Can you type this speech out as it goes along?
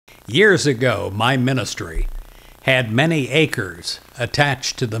Years ago, my ministry had many acres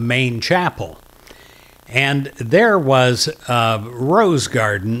attached to the main chapel, and there was a rose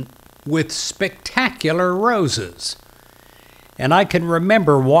garden with spectacular roses. And I can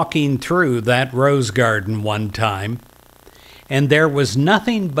remember walking through that rose garden one time, and there was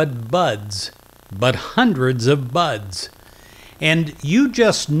nothing but buds, but hundreds of buds. And you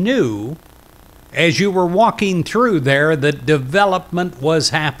just knew as you were walking through there that development was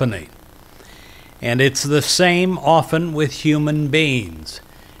happening. And it's the same often with human beings.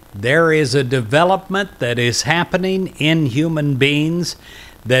 There is a development that is happening in human beings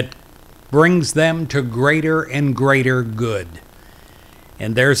that brings them to greater and greater good.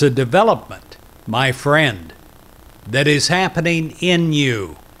 And there's a development, my friend, that is happening in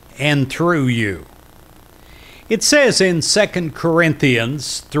you and through you. It says in 2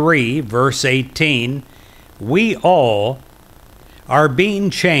 Corinthians 3, verse 18, we all are being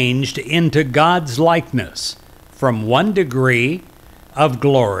changed into God's likeness from one degree of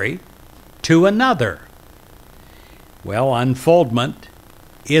glory to another. Well, unfoldment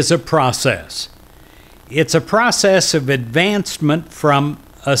is a process. It's a process of advancement from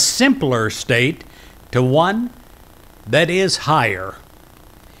a simpler state to one that is higher.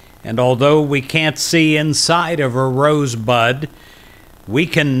 And although we can't see inside of a rosebud, we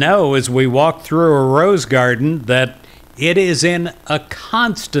can know as we walk through a rose garden that it is in a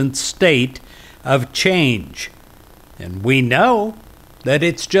constant state of change. And we know that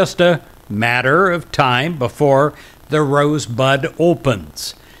it's just a matter of time before the rosebud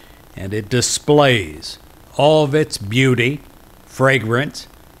opens and it displays all of its beauty, fragrance,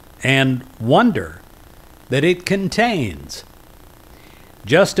 and wonder that it contains.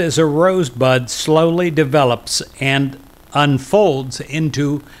 Just as a rosebud slowly develops and unfolds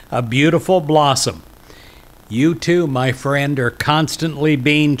into a beautiful blossom, you too, my friend, are constantly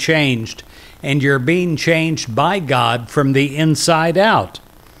being changed, and you're being changed by God from the inside out.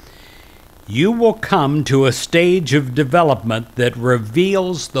 You will come to a stage of development that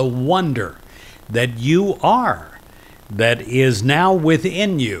reveals the wonder that you are, that is now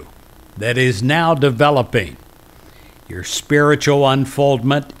within you, that is now developing. Your spiritual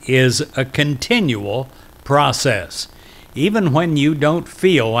unfoldment is a continual process. Even when you don't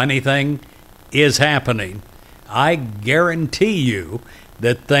feel anything is happening, I guarantee you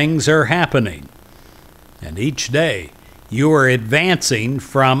that things are happening. And each day you are advancing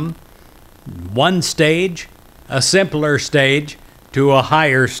from one stage, a simpler stage, to a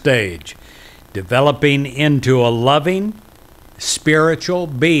higher stage, developing into a loving, spiritual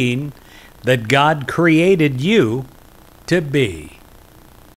being that God created you to be.